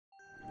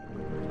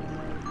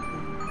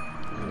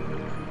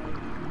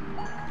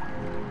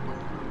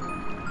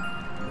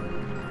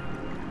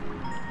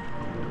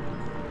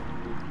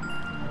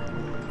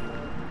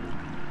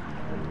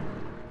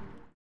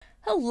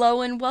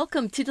Hello and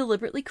welcome to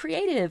Deliberately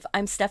Creative.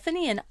 I'm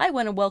Stephanie and I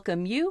want to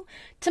welcome you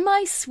to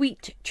my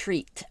sweet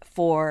treat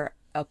for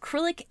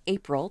Acrylic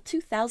April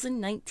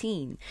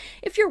 2019.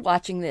 If you're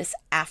watching this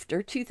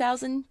after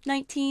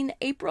 2019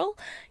 April,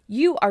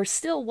 you are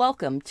still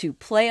welcome to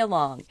play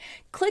along.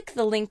 Click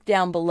the link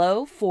down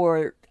below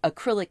for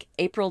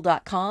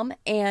acrylicapril.com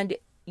and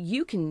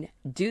you can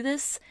do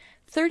this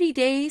 30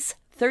 days,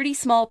 30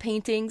 small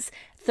paintings,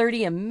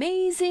 30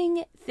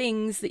 amazing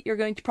things that you're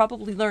going to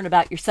probably learn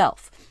about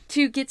yourself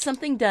to get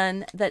something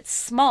done that's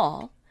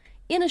small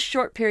in a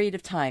short period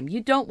of time.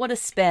 You don't want to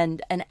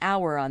spend an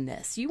hour on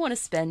this. You want to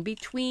spend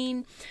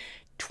between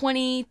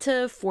 20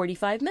 to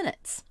 45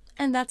 minutes.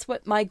 And that's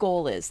what my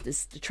goal is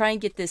to try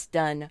and get this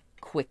done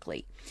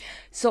quickly.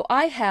 So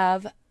I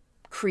have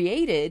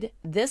created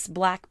this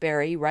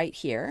Blackberry right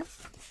here.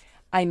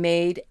 I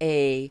made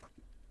a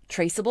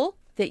traceable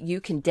that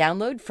you can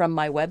download from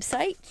my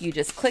website. You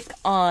just click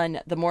on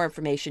the more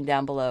information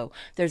down below.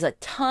 There's a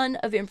ton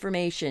of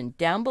information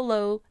down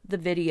below the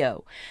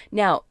video.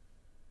 Now,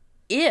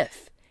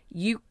 if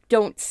you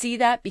don't see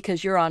that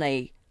because you're on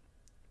a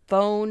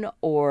phone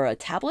or a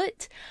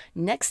tablet,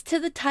 next to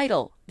the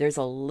title, there's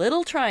a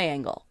little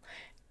triangle.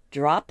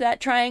 Drop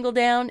that triangle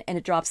down and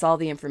it drops all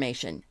the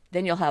information.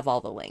 Then you'll have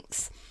all the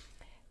links.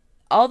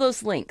 All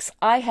those links.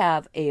 I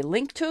have a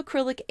link to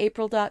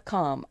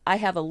acrylicapril.com. I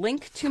have a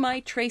link to my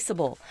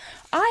traceable.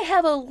 I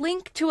have a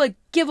link to a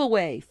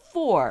giveaway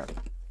for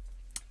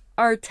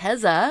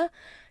Arteza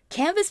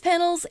Canvas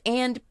panels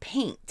and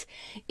paint.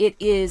 It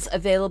is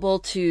available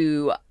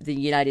to the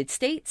United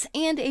States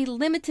and a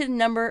limited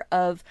number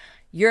of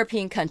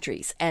European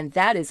countries. And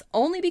that is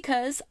only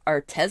because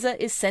Arteza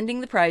is sending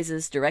the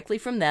prizes directly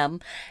from them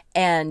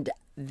and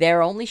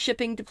they're only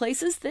shipping to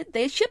places that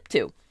they ship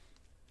to.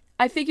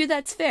 I figure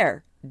that's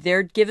fair.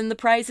 They're given the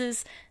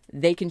prizes.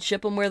 They can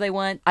ship them where they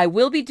want. I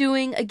will be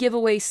doing a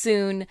giveaway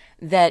soon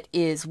that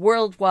is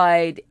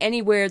worldwide.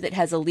 Anywhere that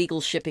has a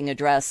legal shipping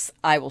address,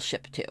 I will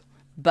ship to.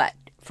 But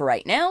for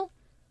right now,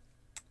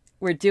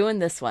 we're doing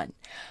this one.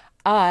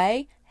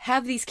 I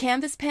have these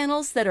canvas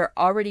panels that are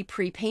already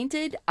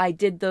pre-painted. I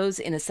did those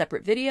in a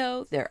separate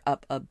video. They're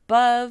up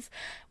above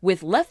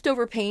with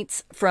leftover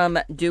paints from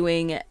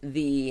doing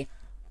the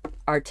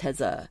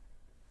Arteza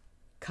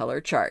color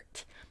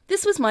chart.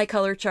 This was my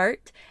color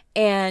chart,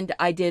 and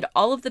I did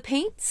all of the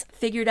paints,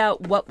 figured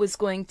out what was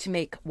going to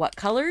make what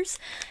colors,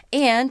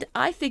 and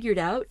I figured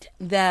out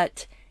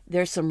that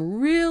there's some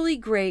really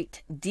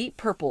great deep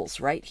purples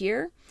right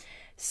here.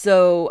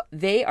 So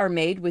they are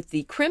made with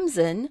the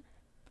crimson,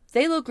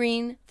 phthalo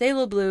green,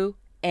 phthalo blue,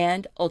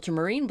 and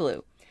ultramarine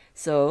blue.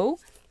 So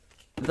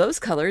those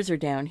colors are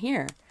down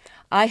here.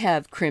 I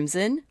have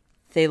crimson,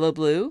 phthalo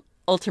blue,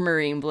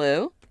 ultramarine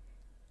blue,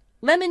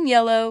 lemon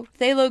yellow,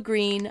 phthalo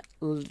green,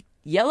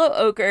 yellow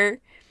ochre,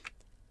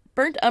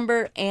 burnt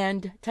umber,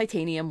 and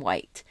titanium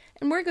white.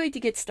 And we're going to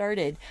get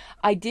started.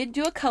 I did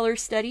do a color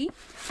study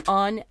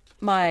on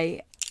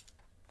my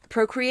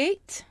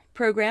Procreate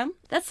program.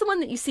 That's the one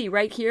that you see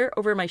right here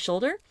over my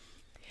shoulder.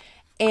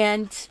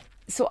 And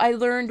so I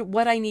learned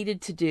what I needed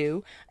to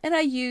do, and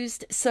I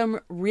used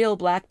some real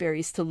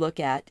blackberries to look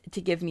at to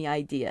give me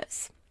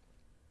ideas.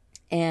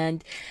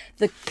 And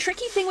the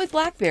tricky thing with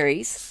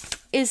blackberries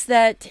is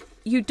that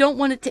you don't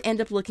want it to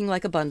end up looking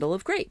like a bundle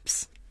of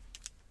grapes.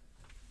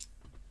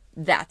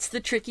 That's the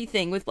tricky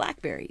thing with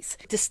blackberries.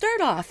 To start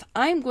off,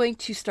 I'm going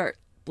to start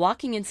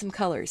blocking in some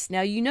colors.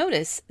 Now you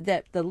notice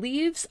that the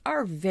leaves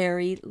are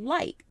very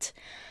light,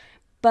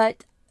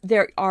 but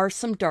there are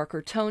some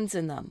darker tones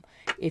in them.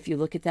 If you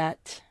look at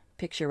that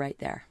picture right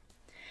there.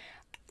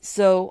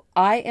 So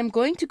I am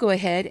going to go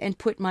ahead and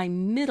put my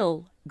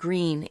middle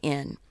green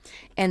in.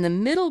 And the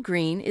middle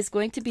green is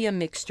going to be a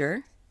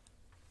mixture.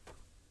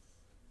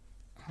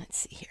 Let's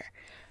see here.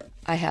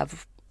 I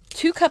have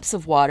 2 cups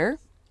of water.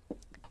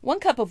 1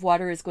 cup of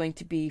water is going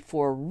to be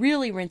for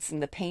really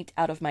rinsing the paint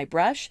out of my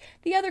brush.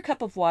 The other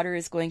cup of water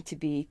is going to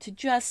be to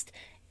just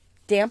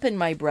dampen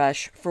my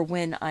brush for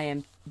when I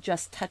am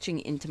just touching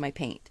into my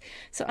paint.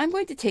 So I'm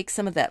going to take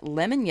some of that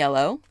lemon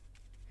yellow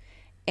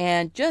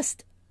and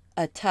just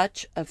a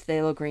touch of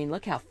phthalo green.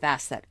 Look how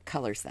fast that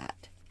colors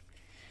that.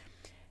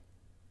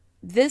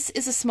 This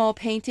is a small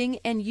painting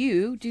and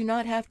you do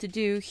not have to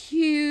do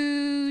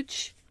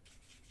huge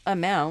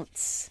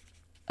amounts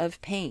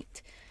of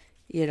paint.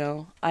 You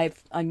know,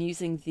 I'm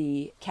using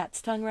the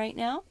cat's tongue right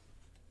now,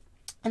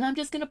 and I'm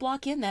just going to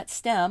block in that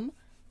stem.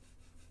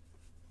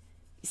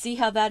 See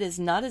how that is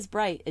not as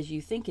bright as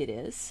you think it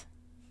is,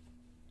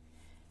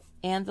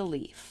 and the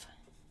leaf.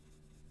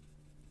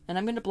 And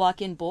I'm going to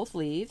block in both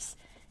leaves,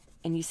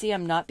 and you see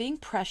I'm not being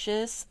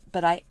precious,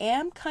 but I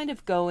am kind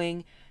of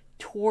going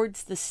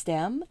towards the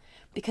stem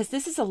because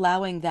this is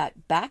allowing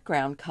that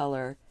background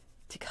color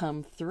to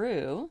come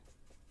through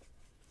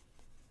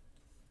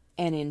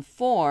and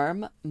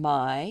inform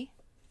my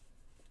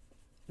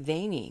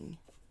veining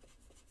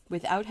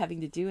without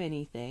having to do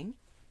anything.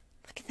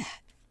 Look at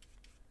that.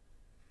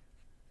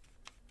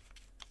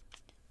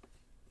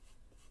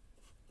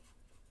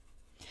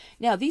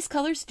 Now these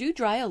colors do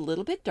dry a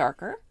little bit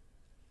darker.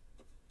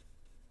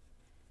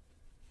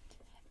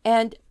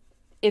 And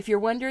if you're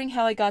wondering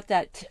how I got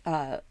that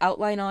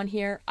outline on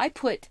here, I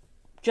put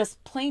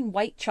just plain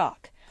white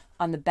chalk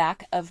on the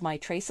back of my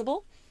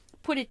traceable,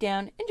 put it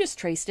down, and just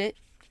traced it.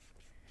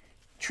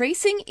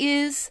 Tracing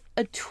is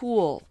a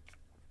tool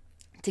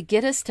to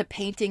get us to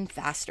painting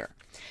faster.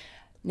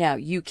 Now,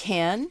 you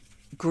can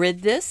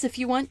grid this if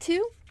you want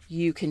to.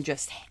 You can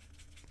just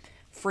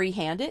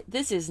freehand it.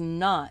 This is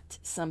not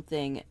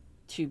something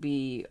to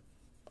be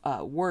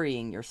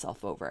worrying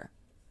yourself over.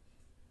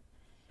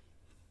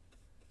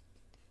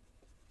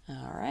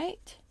 All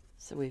right,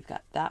 so we've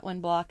got that one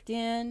blocked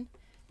in.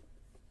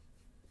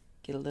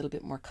 Get a little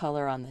bit more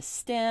color on the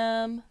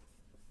stem.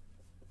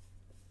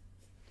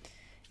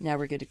 Now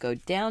we're going to go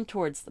down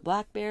towards the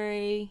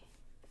blackberry.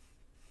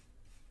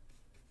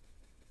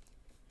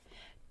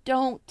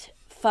 Don't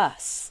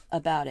fuss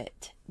about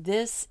it.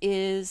 This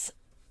is,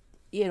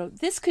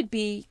 this could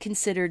be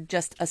considered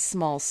just a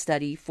small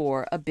study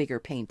for a bigger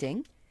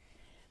painting.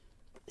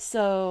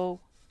 So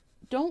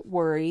don't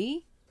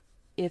worry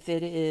if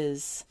it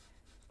is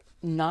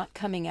not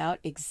coming out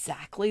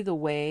exactly the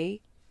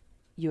way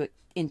you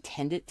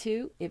intend it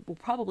to. It will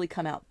probably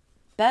come out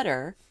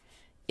better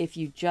if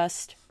you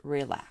just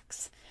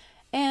relax.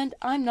 And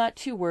I'm not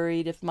too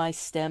worried if my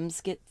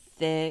stems get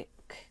thick.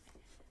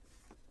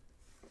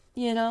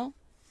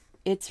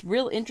 It's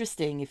real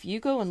interesting. If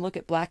you go and look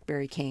at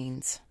blackberry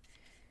canes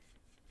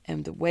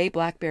and the way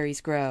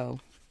blackberries grow,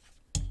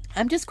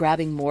 I'm just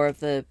grabbing more of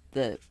the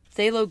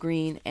phthalo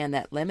green and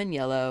that lemon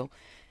yellow,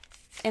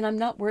 and I'm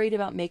not worried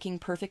about making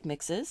perfect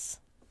mixes.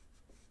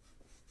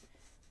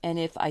 And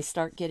if I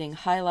start getting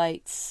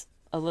highlights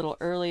a little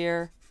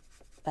earlier,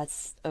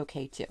 that's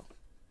okay too.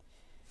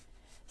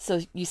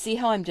 So you see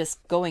how I'm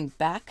just going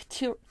back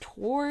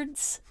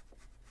towards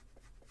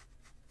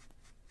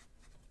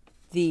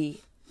the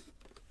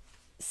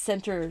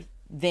center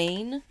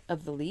vein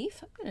of the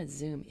leaf. I'm going to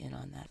zoom in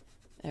on that.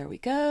 There we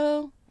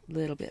go. A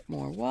little bit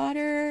more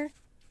water,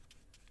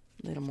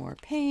 a little more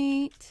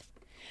paint.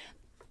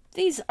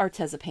 These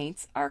Arteza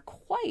paints are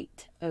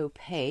quite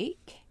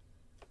opaque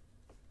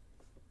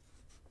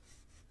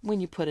when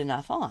you put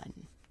enough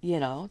on,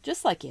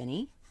 just like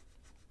any.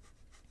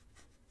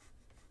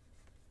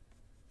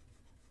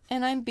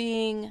 And I'm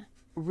being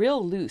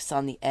real loose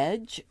on the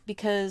edge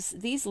because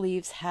these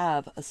leaves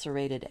have a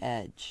serrated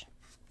edge.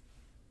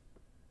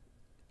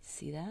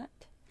 See that?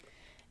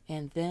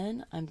 And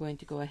then I'm going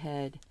to go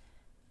ahead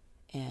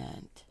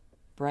and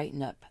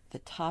brighten up the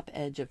top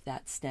edge of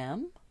that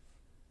stem,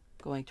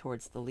 going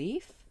towards the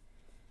leaf,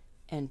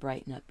 and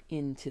brighten up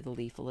into the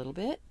leaf a little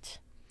bit.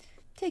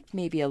 Take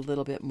maybe a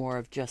little bit more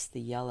of just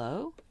the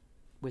yellow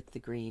with the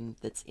green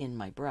that's in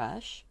my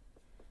brush,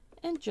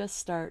 and just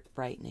start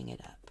brightening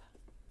it up.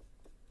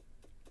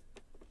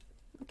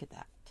 Look at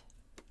that.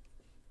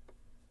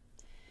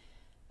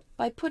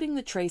 By putting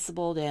the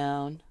traceable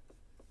down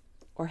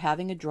or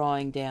having a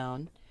drawing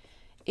down,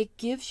 it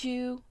gives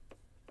you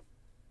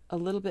a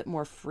little bit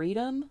more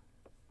freedom.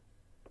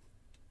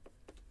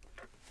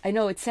 I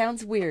know it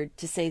sounds weird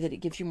to say that it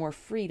gives you more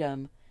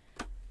freedom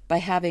by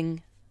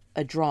having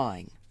a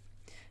drawing,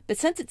 but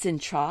since it's in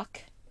chalk,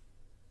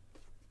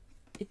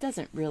 it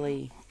doesn't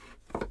really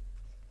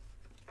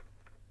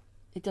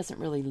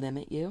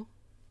limit you.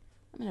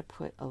 I'm going to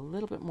put a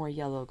little bit more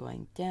yellow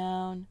going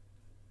down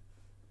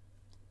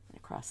and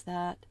across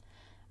that.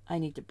 I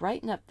need to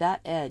brighten up that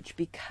edge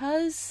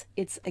because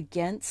it's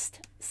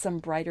against some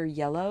brighter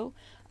yellow.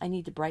 I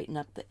need to brighten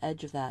up the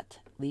edge of that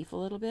leaf a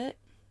little bit.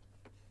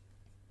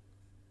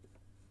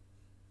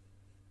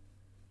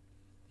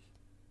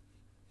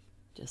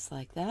 Just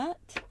like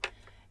that.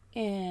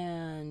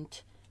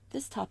 And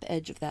this top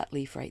edge of that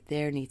leaf right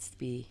there needs to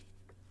be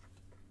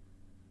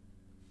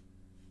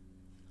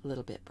a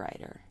little bit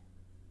brighter.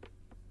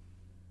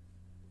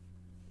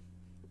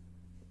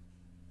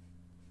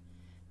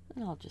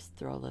 And I'll just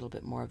throw a little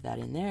bit more of that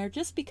in there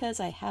just because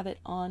I have it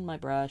on my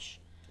brush.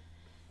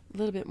 A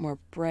little bit more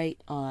bright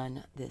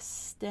on this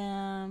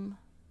stem.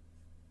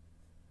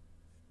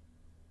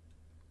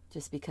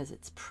 Just because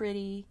it's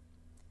pretty.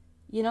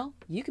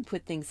 You can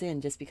put things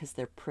in just because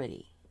they're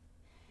pretty.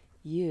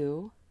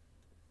 You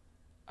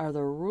are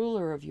the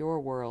ruler of your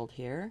world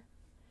here.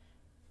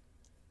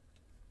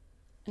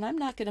 And I'm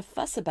not going to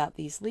fuss about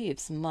these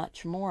leaves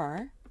much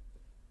more.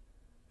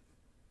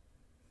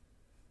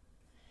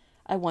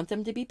 I want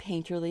them to be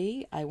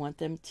painterly. I want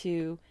them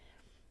to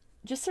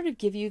just sort of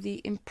give you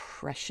the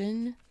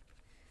impression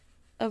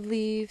of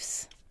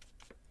leaves.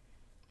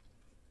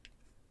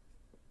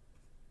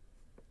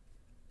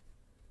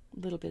 A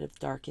little bit of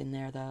dark in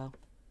there, though.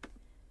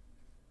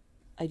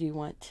 I do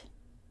want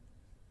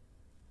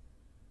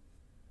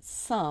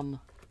some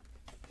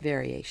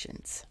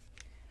variations.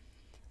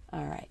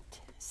 All right,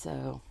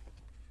 so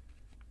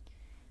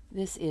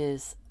this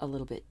is a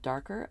little bit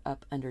darker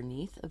up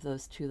underneath of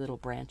those two little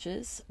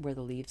branches where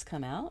the leaves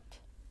come out.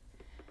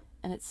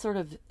 And it sort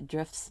of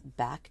drifts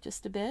back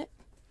just a bit.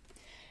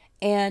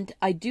 And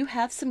I do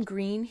have some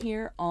green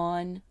here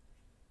on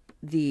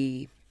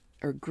the,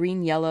 or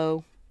green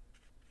yellow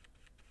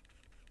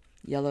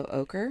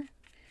ochre.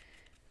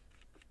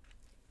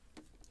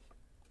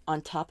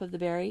 on top of the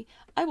berry.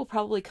 I will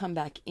probably come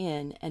back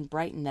in and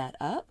brighten that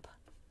up,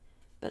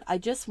 but I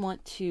just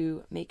want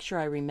to make sure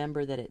I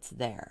remember that it's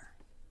there.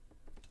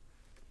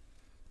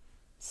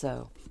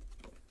 So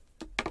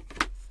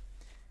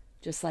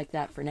just like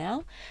that for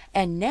now.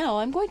 And now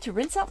I'm going to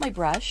rinse out my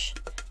brush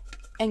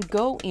and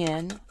go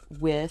in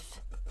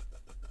with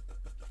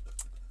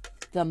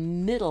the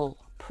middle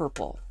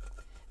purple.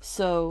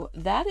 So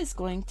that is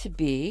going to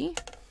be,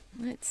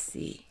 let's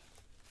see,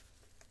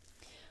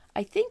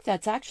 I think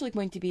that's actually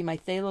going to be my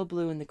Phthalo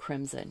Blue and the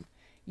crimson.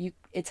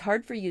 It's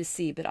hard for you to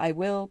see, but I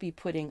will be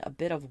putting a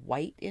bit of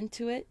white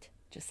into it,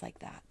 just like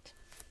that.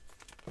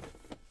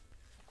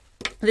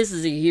 This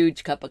is a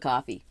huge cup of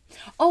coffee.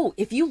 Oh,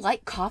 if you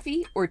like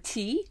coffee or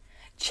tea,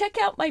 check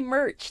out my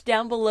merch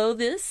down below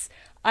this.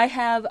 I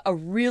have a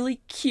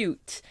really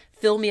cute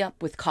Fill Me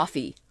Up with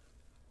Coffee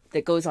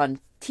that goes on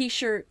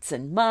t-shirts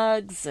and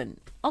mugs and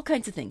all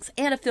kinds of things,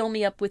 and a Fill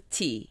Me Up with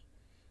Tea.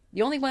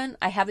 The only one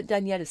I haven't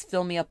done yet is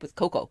Fill Me Up with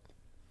Cocoa.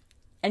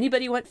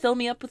 Anybody want Fill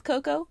Me Up with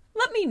Cocoa?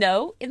 Let me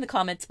know in the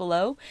comments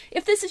below.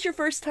 If this is your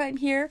first time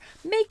here,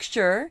 make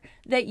sure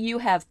that you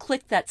have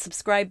clicked that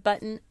subscribe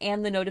button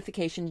and the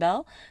notification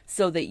bell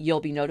so that you'll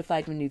be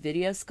notified when new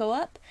videos go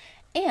up.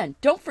 And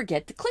don't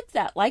forget to click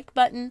that like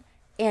button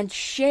and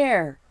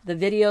share the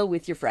video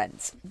with your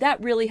friends.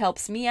 That really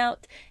helps me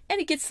out and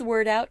it gets the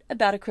word out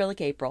about Acrylic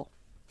April.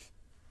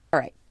 All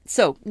right,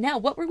 so now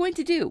what we're going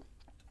to do,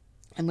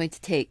 I'm going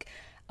to take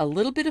a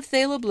little bit of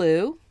Phthalo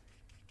Blue.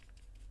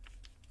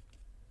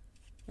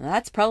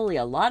 That's probably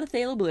a lot of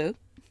Phthalo Blue.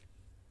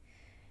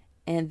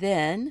 And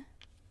then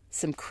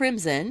some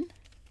crimson.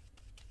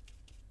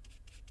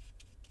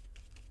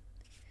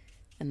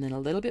 And then a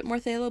little bit more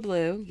Phthalo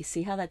Blue. You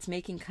see how that's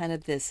making kind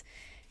of this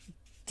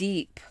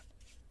deep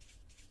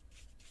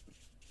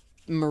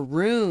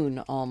maroon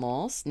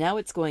almost. Now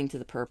it's going to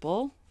the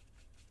purple.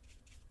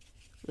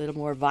 A little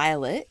more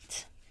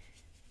violet.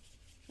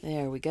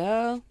 There we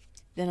go.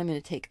 Then I'm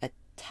going to take a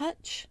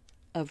touch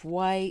of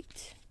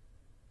white.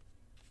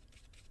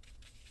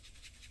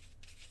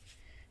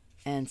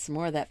 And some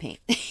more of that paint.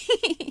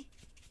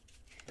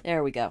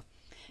 There we go.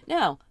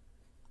 Now,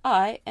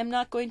 I am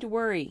not going to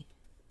worry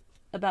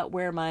about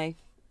where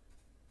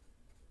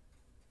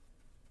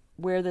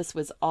this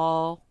was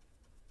all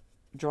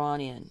drawn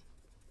in.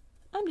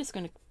 I'm just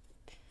going to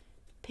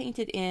paint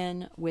it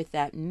in with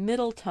that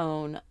middle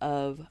tone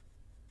of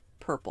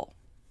purple.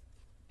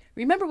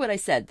 Remember what I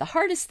said, the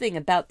hardest thing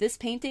about this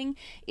painting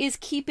is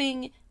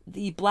keeping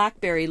the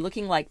blackberry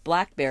looking like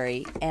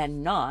blackberry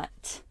and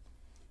not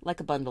like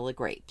a bundle of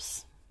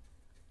grapes.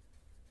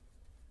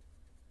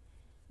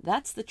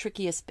 That's the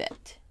trickiest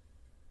bit.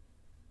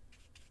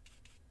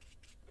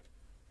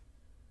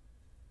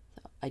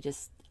 So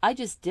I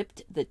just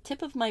dipped the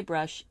tip of my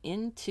brush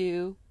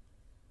into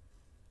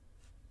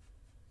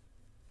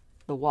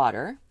the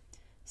water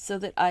so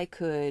that I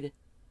could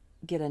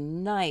get a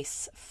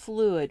nice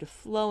fluid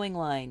flowing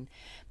line.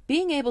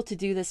 Being able to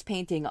do this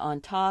painting on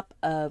top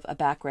of a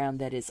background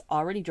that is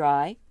already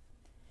dry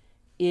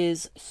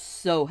is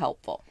so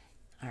helpful.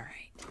 All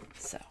right,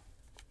 so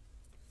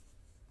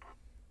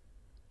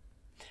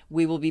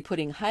we will be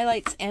putting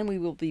highlights and we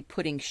will be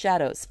putting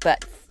shadows,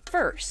 but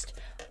first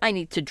I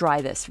need to dry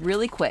this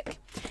really quick.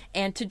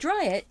 And to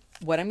dry it,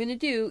 what I'm going to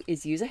do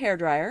is use a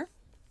hairdryer,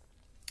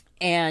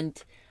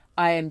 and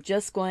I am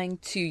just going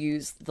to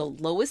use the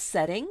lowest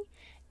setting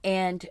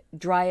and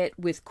dry it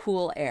with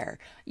cool air.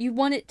 You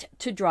want it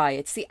to dry.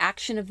 It's the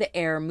action of the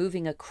air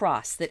moving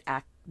across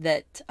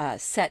that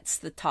sets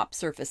the top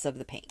surface of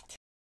the paint.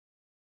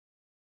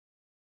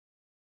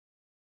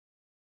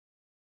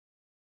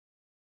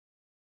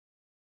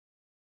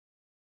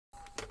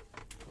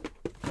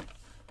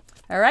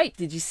 All right,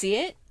 did you see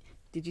it?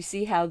 Did you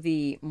see how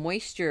the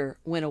moisture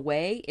went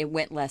away? It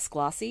went less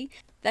glossy.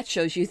 That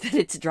shows you that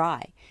it's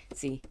dry.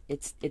 See,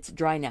 it's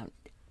dry now.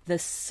 The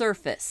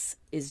surface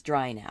is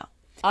dry now.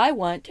 I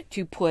want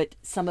to put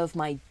some of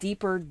my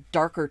deeper,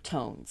 darker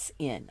tones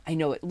in. I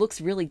know it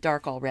looks really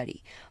dark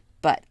already,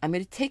 but I'm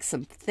going to take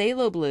some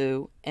Phthalo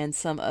Blue and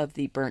some of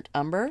the burnt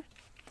umber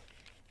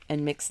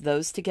and mix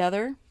those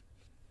together.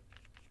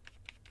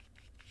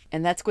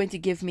 And that's going to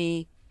give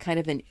me kind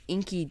of an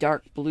inky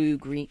dark blue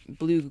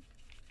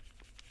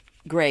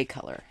gray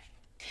color.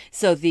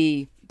 So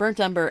the burnt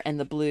umber and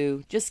the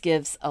blue just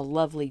gives a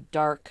lovely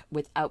dark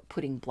without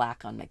putting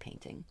black on my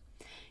painting.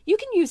 You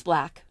can use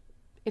black.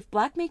 If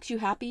black makes you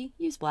happy,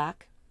 use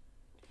black.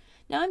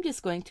 Now I'm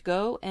just going to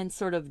go and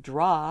sort of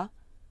draw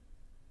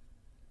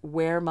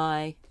where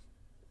my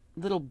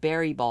little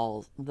berry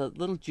balls, the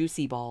little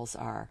juicy balls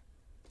are.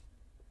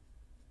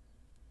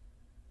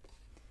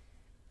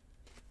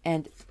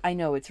 And I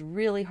know it's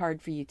really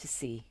hard for you to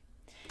see.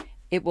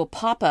 It will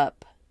pop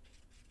up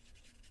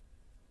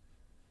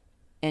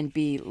and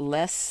be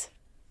less,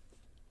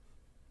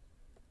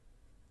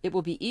 it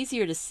will be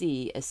easier to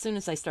see as soon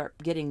as I start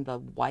getting the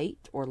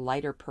white or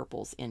lighter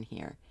purples in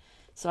here.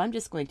 So I'm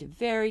just going to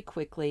very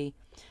quickly,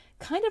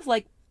 kind of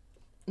like,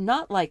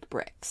 not like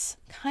bricks,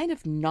 kind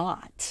of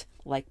not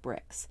like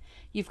bricks.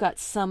 You've got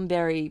some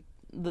the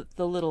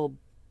little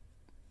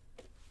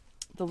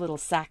the little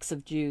sacks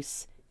of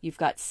juice, you've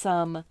got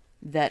some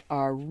that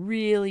are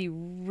really,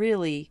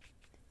 really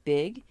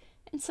big,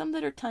 and some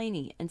that are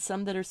tiny, and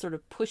some that are sort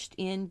of pushed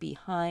in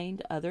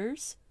behind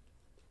others.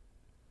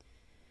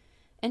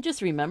 And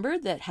just remember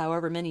that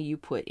however many you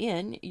put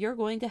in, you're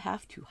going to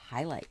have to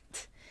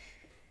highlight,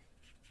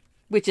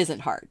 which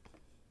isn't hard,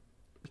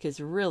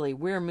 because really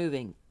we're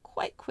moving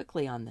quite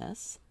quickly on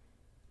this.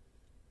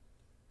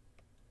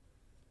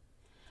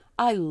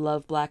 I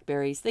love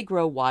blackberries. They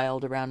grow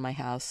wild around my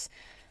house.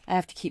 I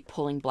have to keep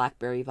pulling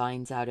blackberry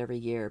vines out every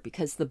year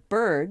because the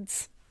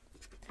birds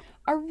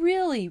are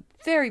really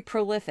very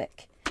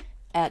prolific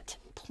at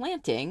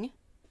planting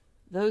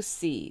those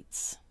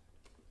seeds.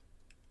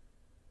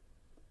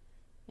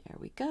 There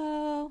we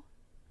go.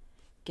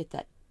 Get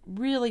that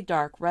really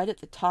dark right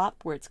at the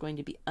top where it's going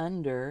to be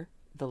under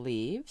the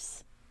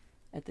leaves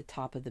at the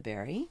top of the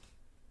berry.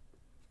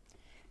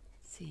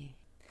 Let's see.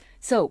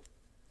 So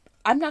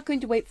I'm not going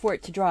to wait for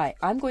it to dry.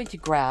 I'm going to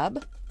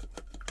grab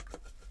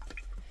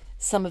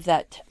some of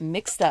that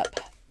mixed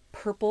up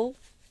purple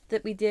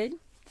that we did,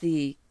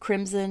 the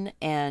crimson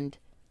and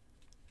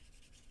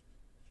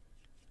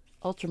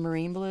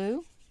ultramarine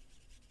blue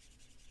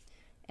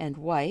and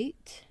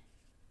white.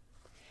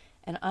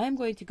 And I'm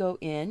going to go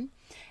in,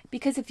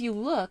 because if you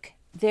look,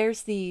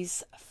 there's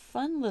these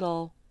fun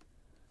little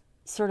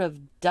sort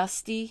of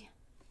dusty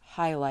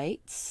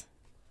highlights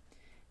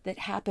that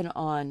happen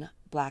on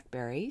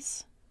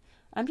blackberries.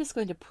 I'm just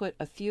going to put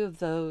a few of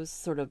those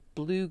sort of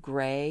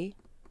blue-gray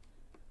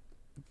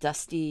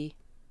dusty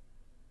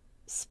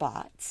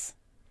spots.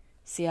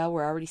 See how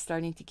we're already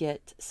starting to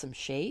get some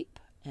shape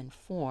and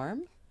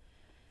form.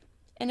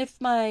 And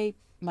if my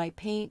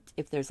paint,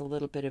 if there's a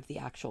little bit of the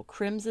actual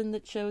crimson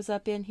that shows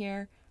up in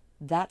here,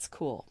 that's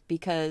cool,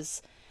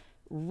 because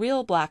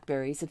real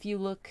blackberries, if you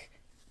look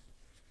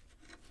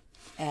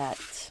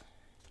at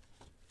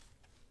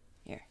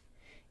here,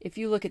 if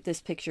you look at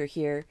this picture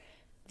here,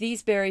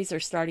 these berries are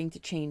starting to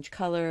change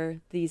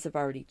color. These have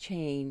already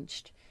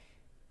changed.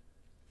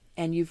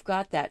 And you've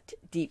got that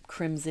deep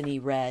crimsony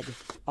red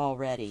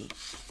already.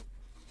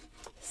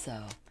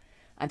 So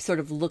I'm sort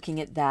of looking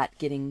at that,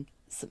 getting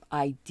some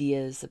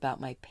ideas about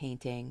my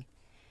painting.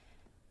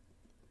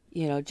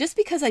 You know, just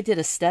because I did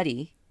a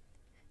study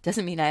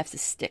doesn't mean I have to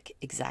stick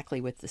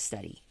exactly with the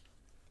study.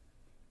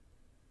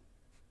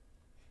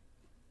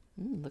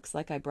 Looks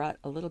like I brought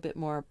a little bit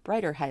more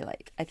brighter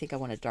highlight. I think I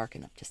want to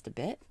darken up just a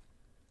bit.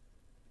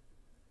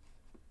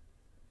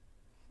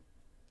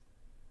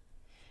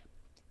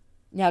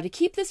 Now, to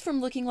keep this from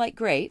looking like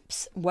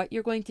grapes, what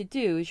you're going to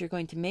do is you're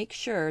going to make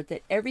sure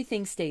that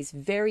everything stays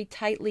very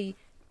tightly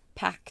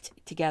packed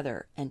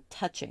together and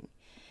touching.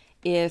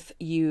 If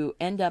you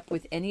end up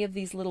with any of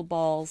these little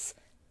balls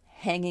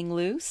hanging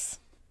loose,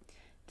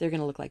 they're going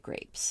to look like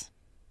grapes.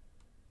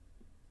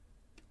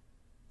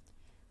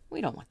 We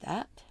don't want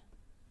that.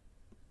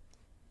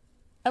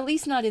 At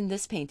least not in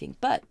this painting,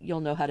 but you'll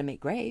know how to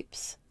make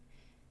grapes.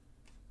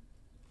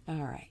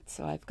 All right,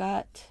 so I've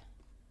got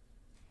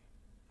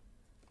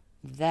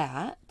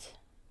that.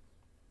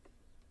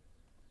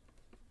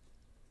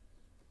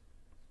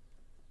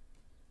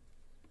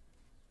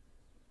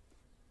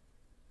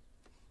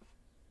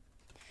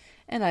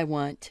 And I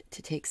want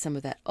to take some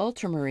of that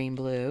ultramarine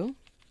blue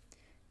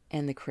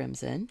and the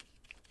crimson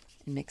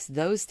and mix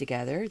those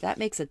together. That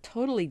makes a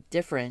totally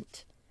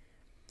different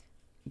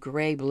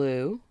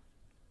gray-blue,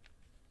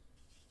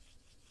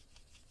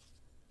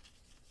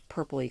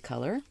 purpley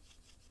color.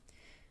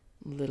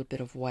 A little bit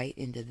of white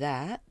into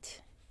that.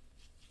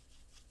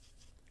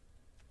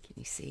 Can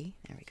you see?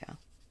 There we go.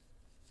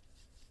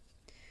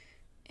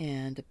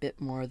 And a bit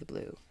more of the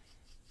blue.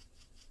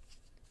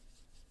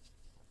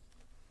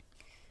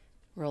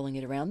 Rolling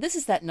it around. This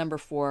is that number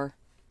 4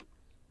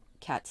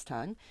 cat's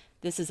tongue.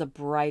 This is a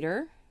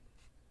brighter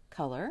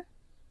color.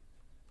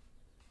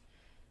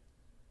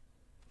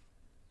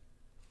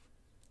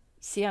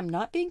 See, I'm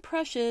not being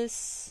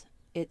precious.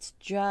 It's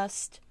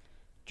just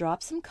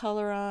drop some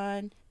color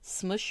on,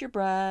 smush your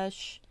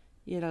brush.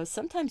 You know,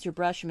 sometimes your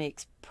brush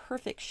makes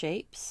perfect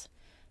shapes.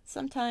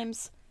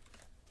 Sometimes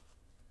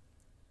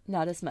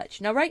not as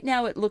much. Now, right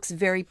now it looks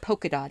very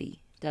polka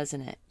dotty,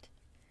 doesn't it?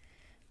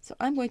 So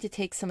I'm going to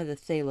take some of the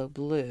phthalo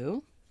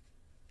blue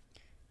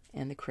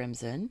and the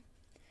crimson.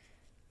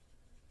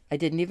 I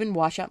didn't even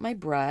wash out my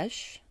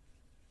brush.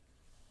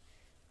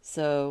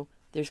 So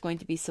there's going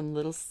to be some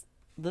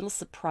little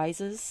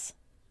surprises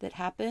that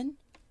happen.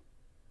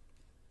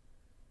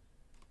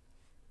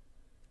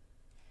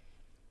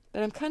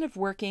 But I'm kind of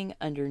working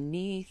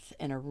underneath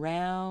and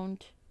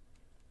around,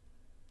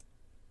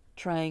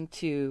 trying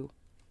to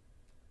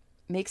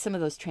make some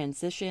of those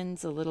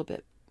transitions a little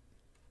bit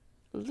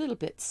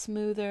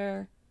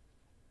smoother.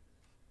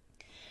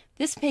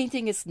 This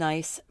painting is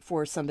nice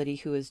for somebody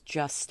who is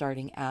just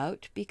starting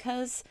out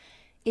because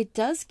it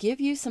does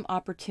give you some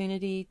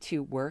opportunity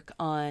to work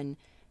on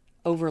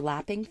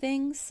overlapping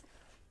things,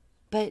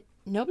 but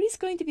nobody's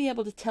going to be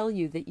able to tell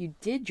you that you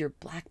did your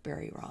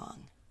blackberry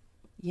wrong,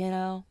 you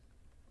know?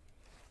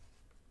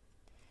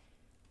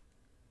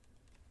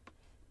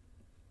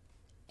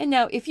 And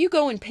now if you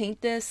go and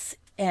paint this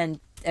and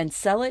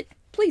sell it,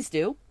 please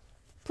do.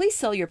 Please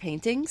sell your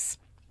paintings.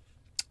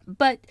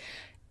 But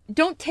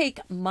don't take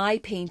my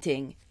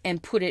painting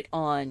and put it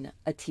on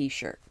a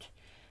t-shirt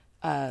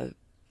or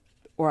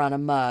on a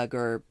mug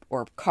or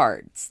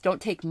cards. Don't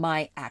take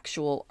my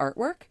actual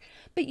artwork,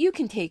 but you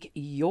can take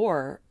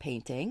your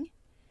painting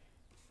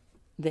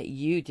that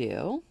you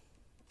do,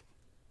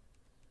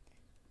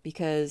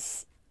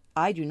 because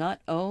I do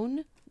not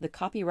own the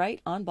copyright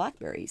on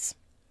blackberries.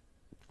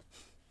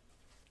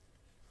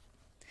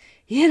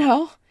 You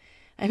know,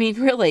 I mean,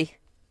 really,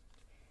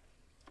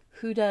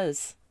 who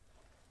does?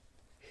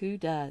 Who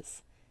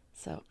does?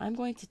 So I'm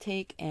going to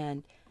take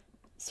and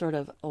sort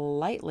of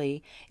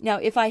lightly. Now,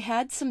 if I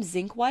had some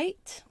zinc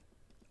white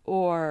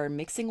or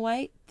mixing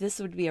white, this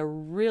would be a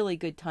really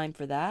good time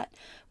for that.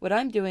 What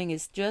I'm doing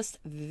is just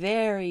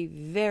very,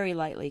 very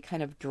lightly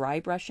kind of dry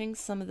brushing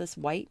some of this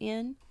white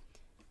in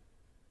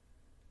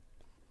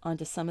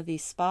onto some of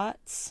these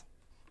spots.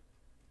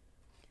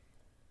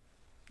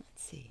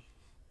 Let's see.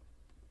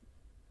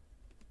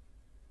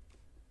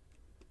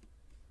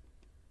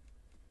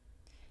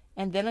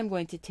 And then I'm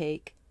going to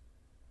take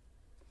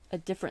a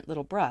different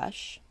little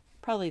brush,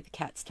 probably the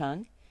cat's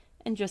tongue,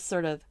 and just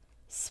sort of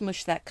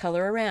smush that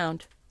color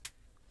around.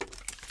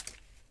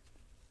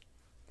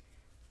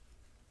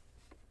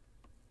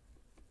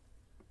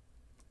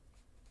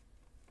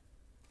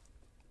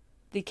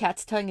 The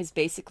cat's tongue is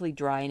basically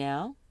dry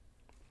now,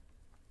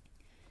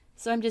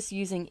 so I'm just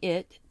using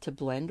it to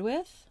blend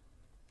with.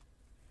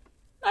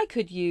 I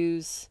could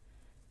use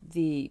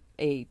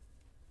a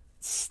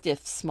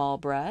stiff small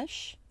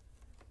brush,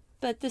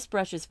 but this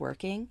brush is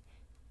working,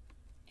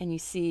 and you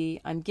see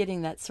I'm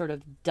getting that sort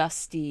of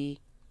dusty,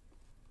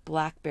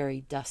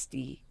 blackberry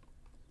dusty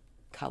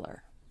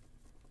color.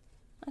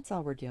 That's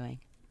all we're doing.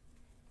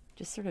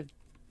 Just sort of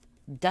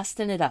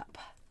dusting it up.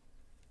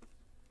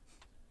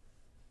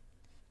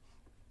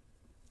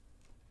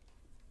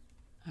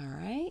 All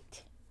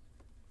right.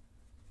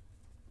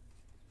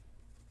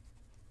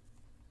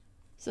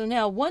 So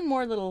now one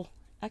more little,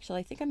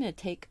 actually I think I'm going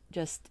to take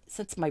just,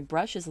 since my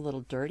brush is a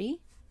little dirty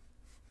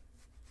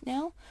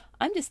now,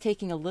 I'm just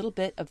taking a little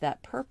bit of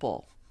that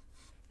purple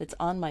that's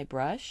on my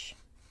brush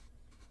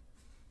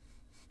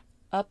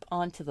up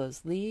onto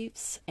those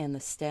leaves and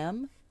the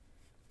stem,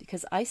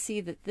 because I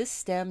see that this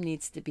stem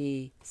needs to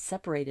be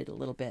separated a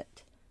little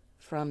bit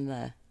from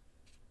the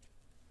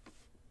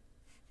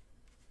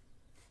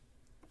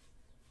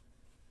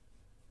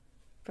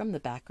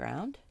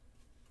background.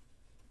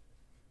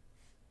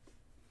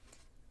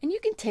 And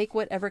you can take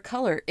whatever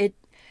color it,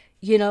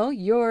 you know,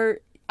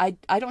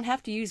 I don't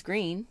have to use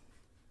green.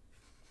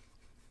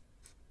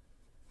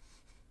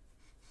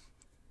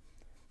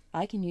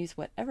 I can use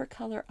whatever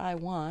color I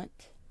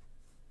want.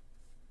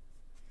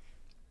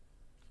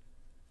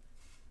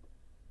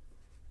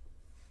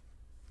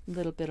 A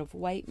little bit of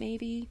white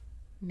maybe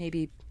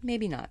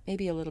not.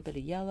 Maybe a little bit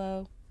of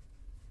yellow.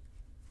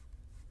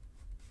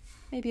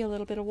 Maybe a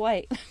little bit of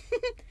white.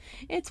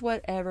 It's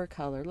whatever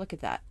color. Look at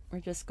that. We're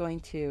just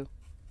going to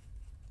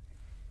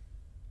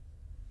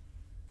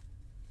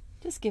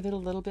just give it a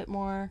little bit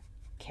more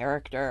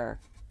character.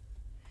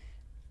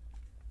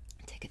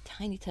 Take a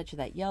tiny touch of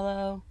that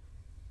yellow.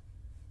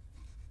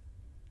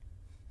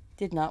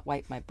 Did not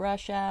wipe my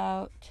brush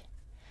out.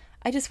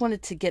 I just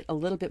wanted to get a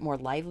little bit more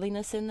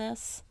liveliness in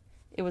this.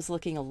 It was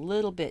looking a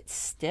little bit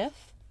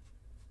stiff.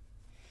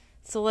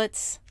 So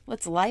let's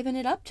liven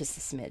it up just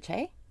a smidge,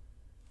 hey?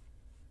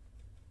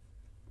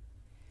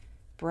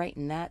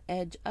 Brighten that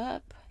edge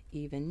up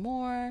even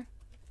more.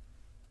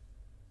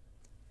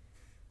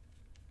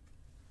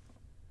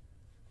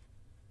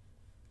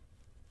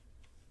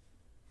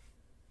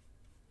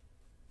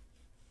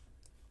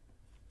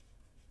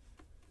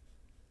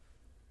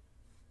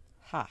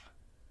 Ha.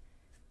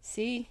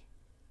 See?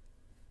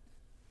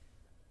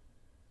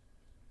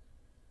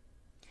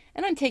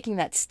 And I'm taking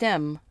that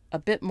stem a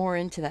bit more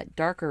into that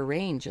darker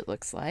range, it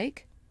looks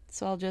like.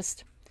 So I'll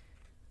just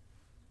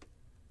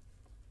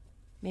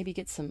maybe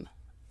get some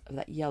of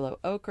that yellow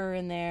ochre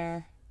in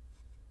there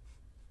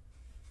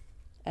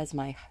as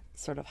my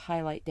sort of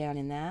highlight down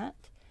in that.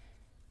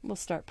 We'll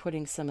start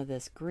putting some of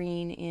this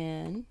green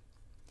in.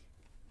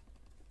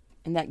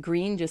 And that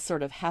green just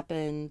sort of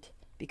happened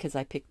because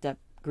I picked up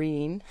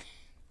green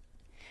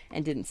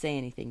and didn't say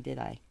anything, did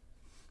I?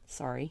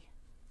 Sorry.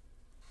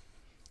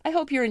 I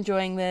hope you're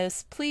enjoying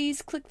this.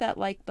 Please click that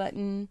like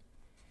button,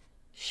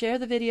 share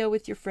the video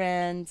with your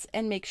friends,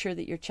 and make sure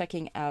that you're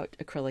checking out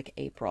Acrylic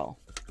April.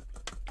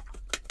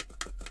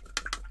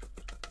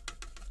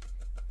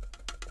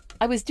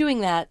 I was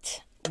doing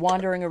that,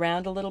 wandering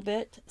around a little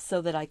bit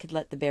so that I could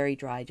let the berry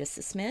dry just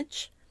a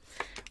smidge.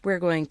 We're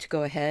going to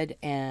go ahead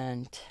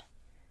and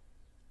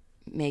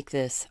make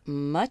this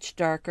much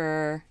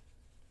darker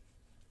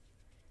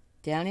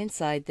down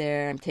inside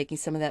there. I'm taking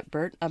some of that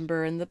burnt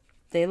umber and the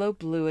phthalo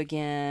blue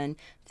again.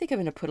 I think I'm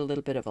going to put a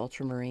little bit of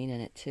ultramarine in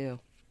it too.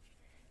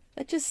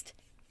 It just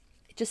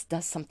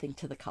does something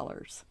to the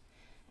colors.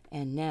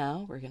 And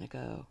now we're going to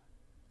go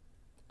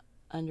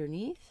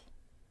underneath,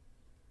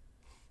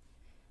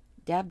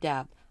 dab,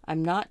 dab.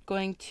 I'm not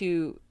going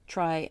to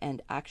try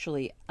and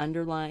actually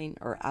underline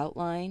or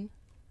outline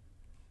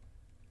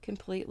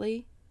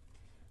completely.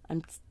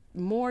 I'm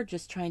more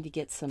just trying to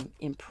get some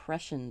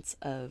impressions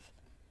of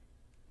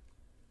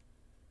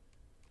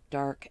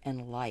dark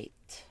and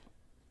light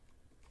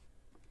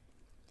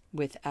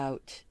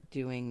without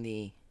doing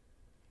the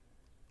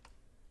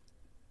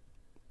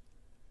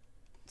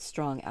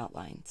strong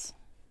outlines.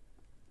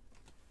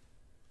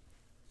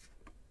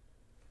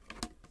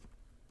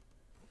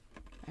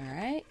 All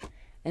right,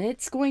 and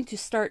it's going to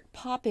start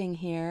popping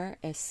here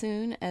as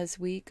soon as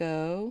we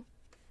go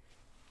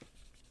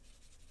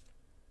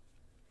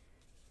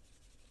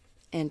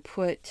and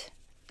put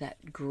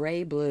that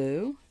gray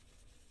blue,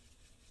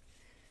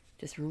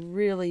 just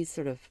really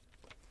sort of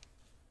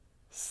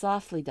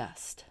softly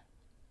dust.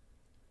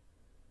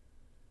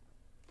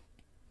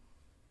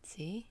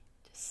 See,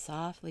 just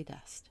softly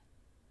dust.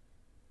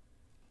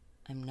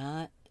 I'm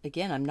not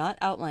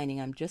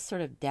outlining, I'm just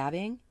sort of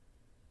dabbing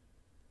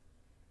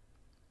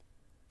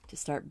to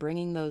start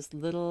bringing those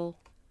little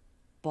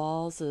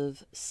balls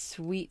of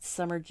sweet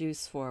summer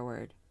juice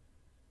forward.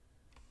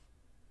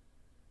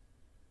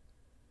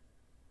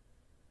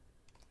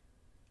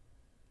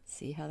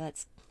 See how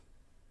that's,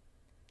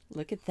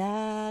 look at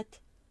that.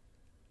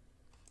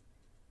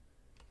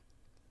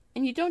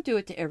 And you don't do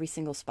it to every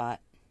single spot.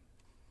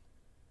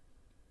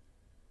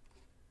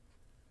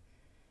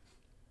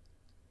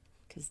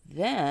 Because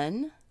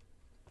then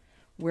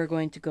we're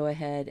going to go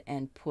ahead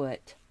and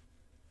put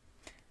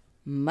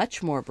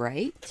much more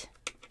bright.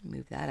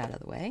 Move that out of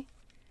the way.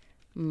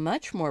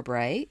 Much more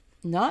bright.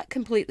 Not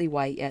completely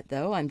white yet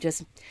though. I'm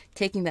just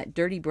taking that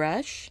dirty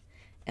brush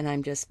and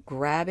I'm just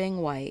grabbing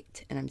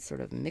white and I'm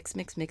sort of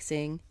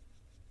mixing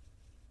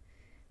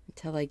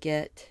until I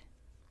get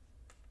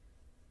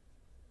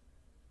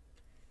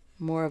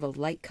more of a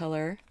light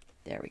color.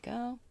 There we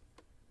go.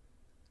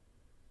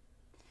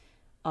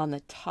 On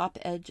the top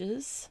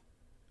edges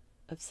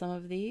of some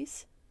of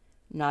these,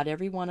 not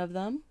every one of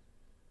them.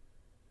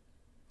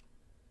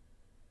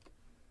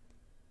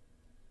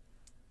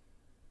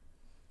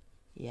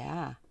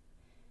 Yeah.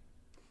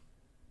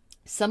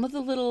 Some of the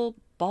little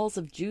balls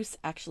of juice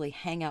actually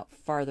hang out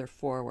farther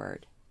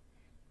forward.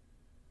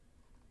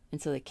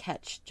 And so they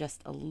catch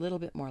just a little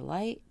bit more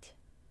light.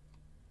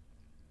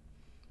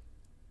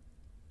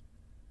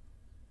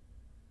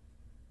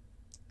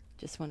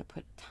 Just want to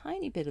put a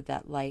tiny bit of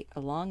that light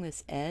along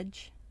this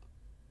edge.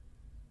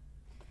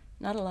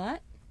 Not a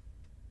lot.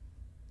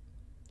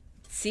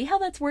 See how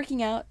that's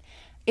working out?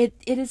 It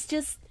is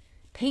just,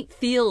 paint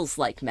feels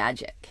like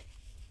magic.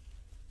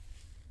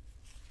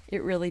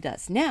 It really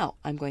does. Now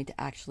I'm going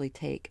to actually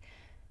take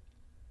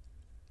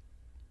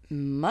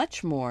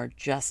much more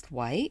just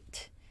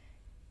white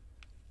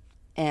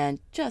and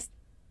just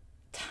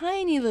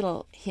tiny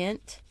little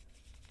hint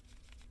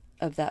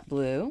of that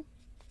blue.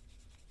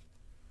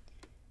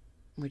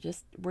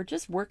 We're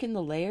just working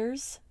the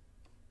layers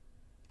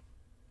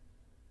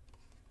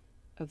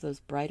of those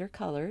brighter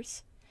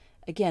colors.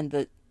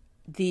 Again,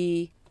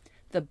 the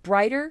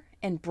brighter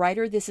and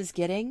brighter this is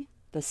getting,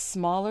 the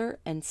smaller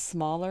and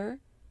smaller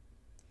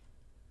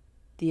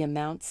the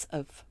amounts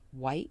of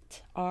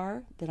white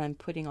are that I'm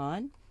putting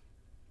on.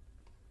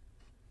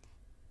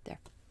 There,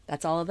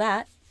 that's all of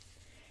that.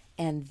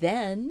 And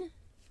then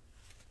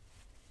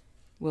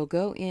we'll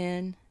go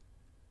in,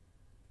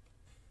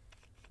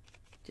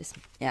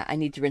 yeah, I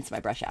need to rinse my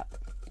brush out.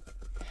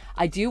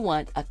 I do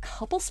want a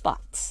couple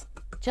spots,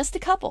 just a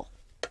couple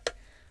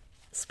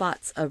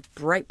spots of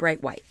bright,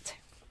 bright white.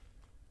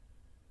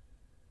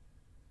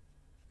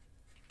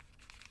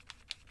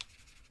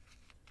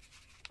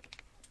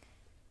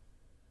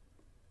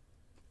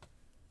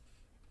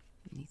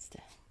 Needs to,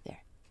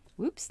 there.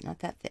 Whoops, not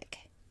that thick.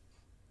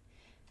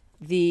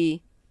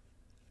 The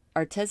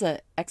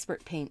Arteza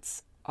Expert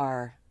paints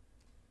are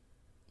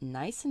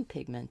nice and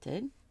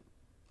pigmented.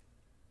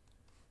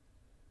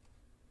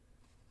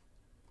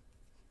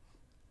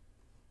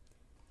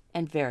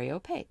 And very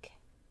opaque.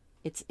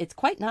 It's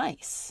quite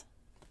nice.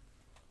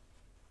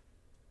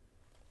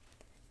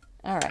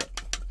 All right.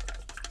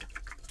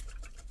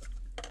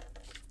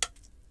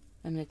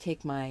 I'm going to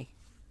take my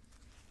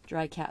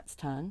dry cat's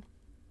tongue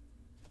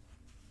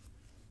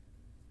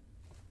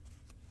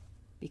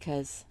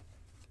because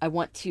I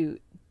want to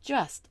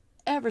just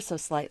ever so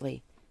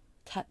slightly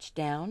touch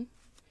down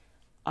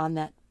on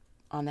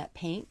that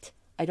paint.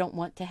 I don't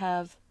want to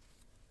have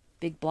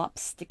big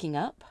blobs sticking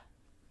up.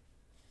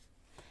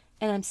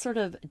 And I'm sort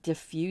of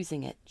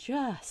diffusing it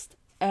just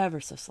ever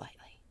so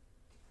slightly.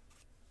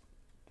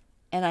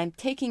 And I'm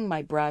taking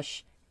my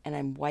brush and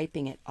I'm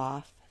wiping it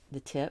off the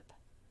tip.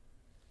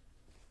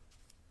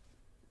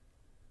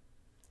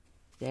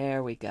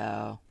 There we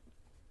go.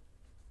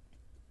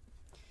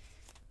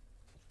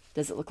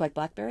 Does it look like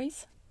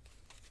blackberries?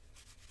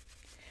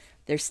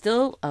 There's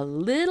still a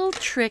little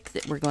trick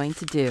that we're going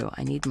to do.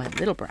 I need my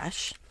little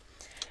brush.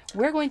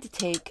 We're going to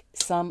take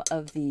some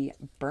of the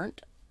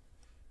burnt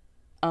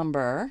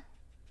umber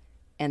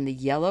and the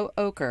yellow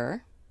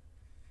ochre,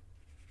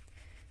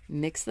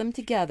 mix them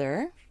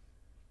together,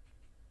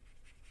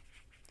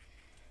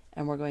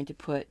 And we're going to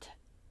put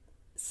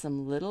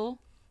some little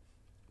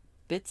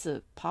bits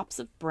of pops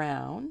of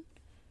brown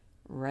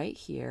right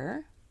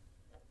here.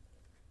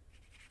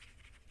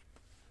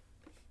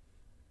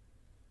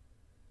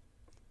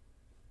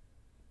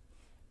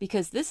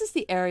 Because this is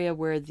the area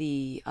where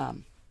the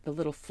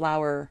little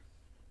flower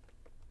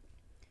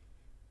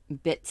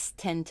bits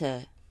tend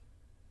to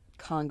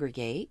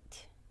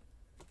congregate.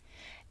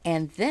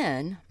 And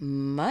then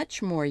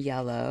much more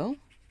yellow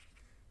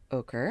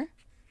ochre.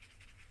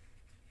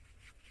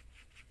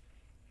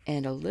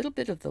 And a little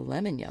bit of the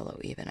lemon yellow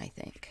even, I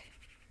think.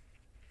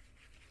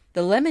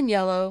 The lemon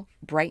yellow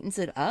brightens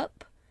it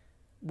up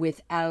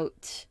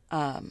without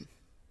adding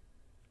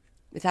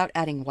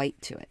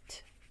white to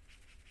it.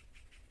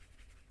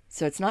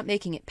 So it's not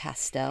making it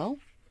pastel.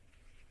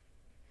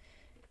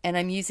 And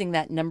I'm using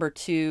that number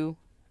 2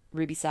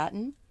 ruby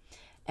satin.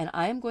 And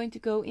I'm going to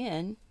go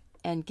in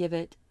and give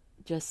it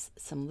just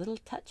some little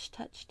touch.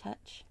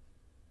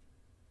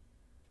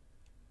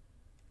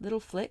 Little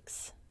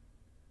flicks.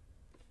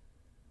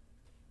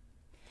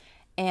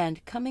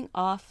 And coming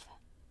off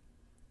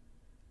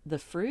the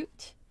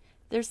fruit,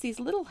 there's these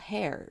little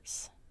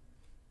hairs.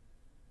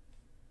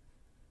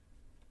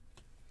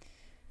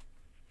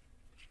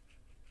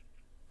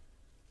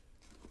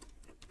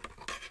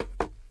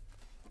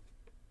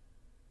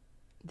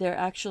 They're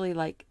actually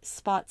like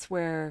spots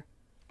where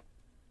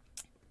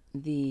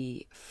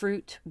the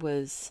fruit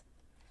was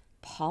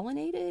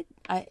pollinated.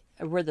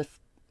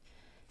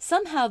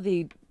 Somehow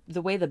the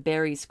way the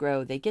berries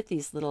grow, they get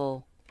these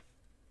little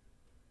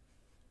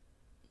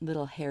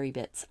hairy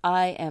bits.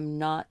 I am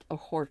not a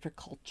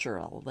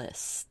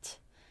horticulturalist,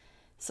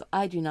 so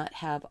I do not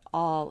have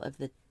all of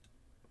the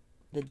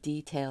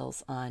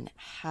details on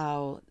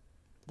how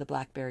the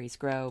blackberries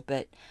grow,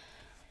 but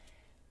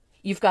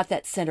you've got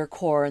that center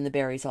core and the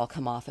berries all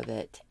come off of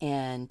it,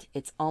 and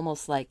it's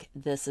almost like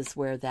this is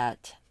where the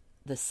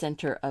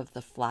center of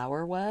the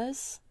flower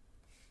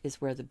is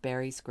where the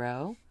berries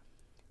grow.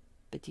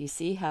 But do you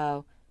see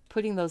how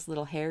putting those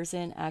little hairs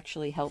in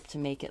actually helped to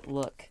make it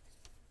look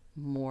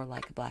more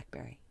like a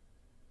blackberry?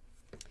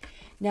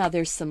 Now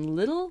there's some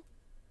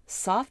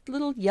soft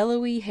little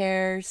yellowy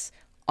hairs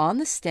on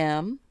the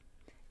stem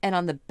and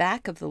on the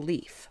back of the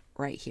leaf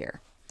right here,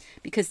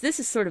 because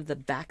this is sort of the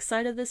back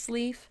side of this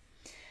leaf,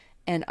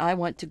 and I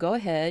want to go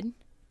ahead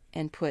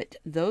and put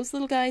those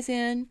little guys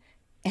in,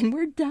 and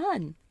we're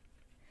done.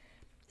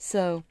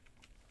 So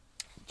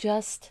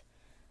just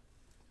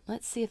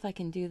let's see if I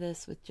can do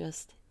this with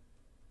just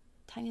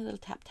tiny little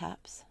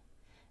taps.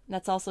 And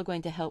that's also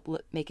going to help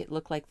make it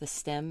look like the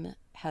stem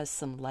has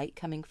some light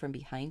coming from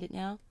behind it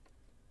now.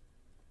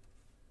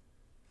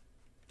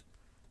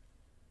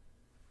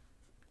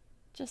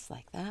 Just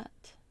like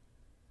that.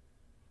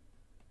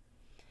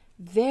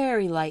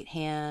 Very light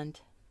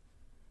hand.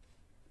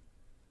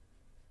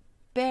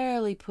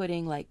 Barely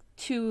putting like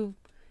two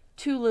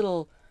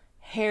little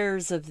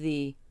hairs of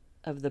the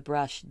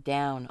brush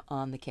down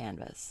on the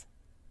canvas.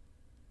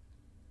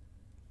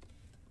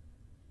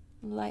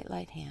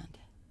 Light hand.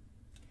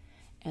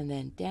 And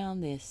then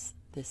down this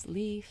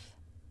leaf,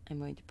 I'm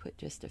going to put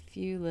just a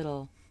few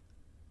little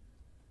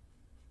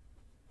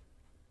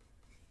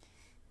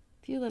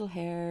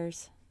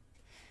hairs.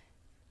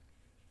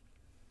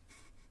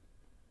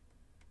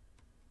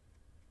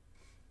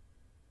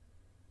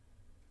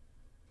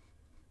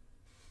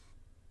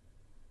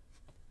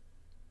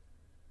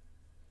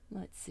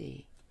 Let's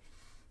see.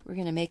 We're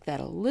going to make that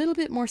a little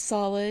bit more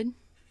solid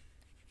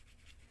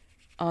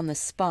on the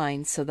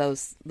spine, so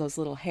those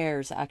little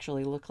hairs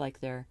actually look like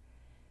they're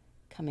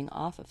coming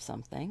off of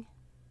something.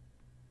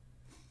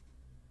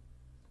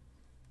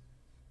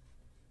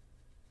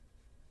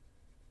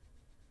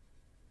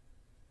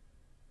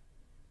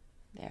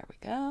 There we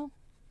go.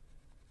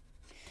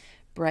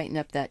 Brighten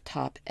up that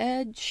top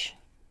edge.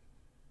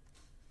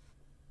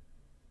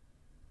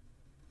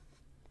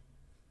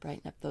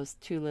 Brighten up those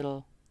two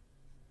little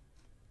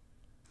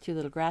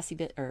grassy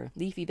bit or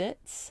leafy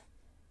bits.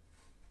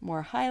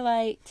 More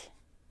highlight,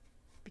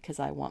 because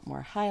I want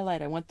more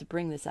highlight. I want to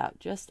bring this out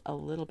just a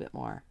little bit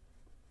more.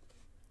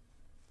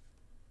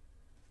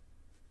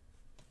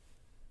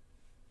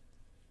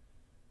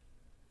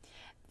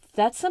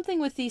 That's something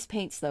with these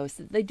paints, though, is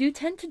that they do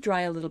tend to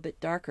dry a little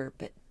bit darker,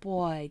 but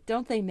boy,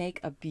 don't they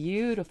make a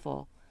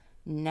beautiful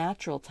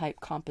natural type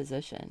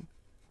composition.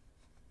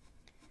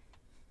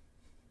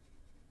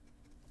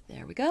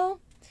 There we go.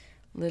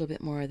 A little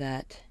bit more of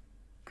that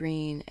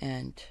green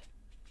and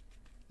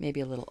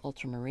maybe a little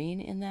ultramarine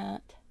in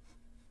that.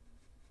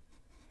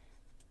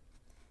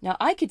 Now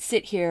I could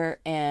sit here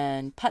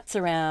and putz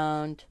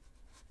around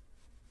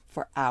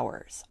for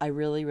hours. I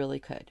really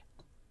could.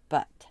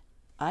 But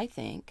I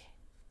think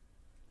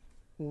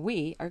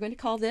we are going to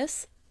call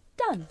this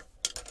done.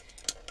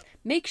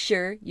 Make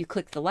sure you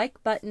click the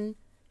like button,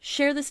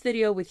 share this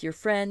video with your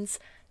friends,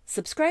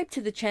 subscribe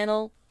to the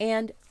channel,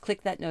 and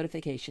click that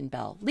notification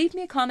bell. Leave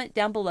me a comment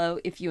down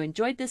below if you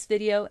enjoyed this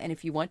video, and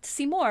if you want to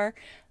see more,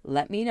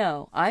 let me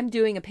know. I'm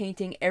doing a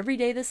painting every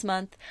day this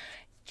month.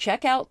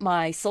 Check out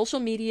my social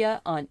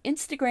media on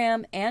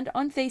Instagram and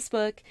on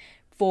Facebook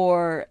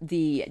for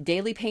the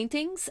daily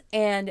paintings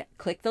and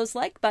click those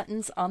like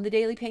buttons on the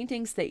daily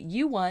paintings that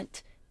you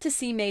want to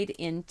see made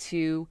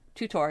into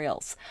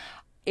tutorials.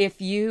 If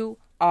you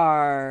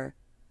are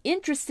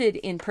interested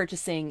in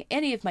purchasing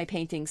any of my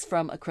paintings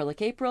from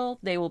Acrylic April,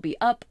 they will be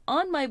up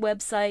on my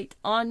website,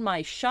 on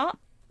my shop.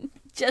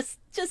 Just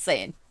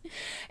saying.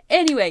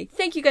 Anyway,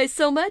 thank you guys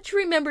so much.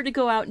 Remember to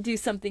go out and do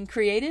something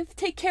creative.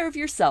 Take care of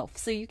yourself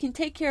so you can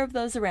take care of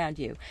those around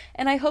you.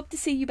 And I hope to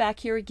see you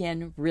back here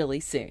again really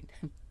soon.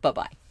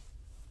 Bye-bye.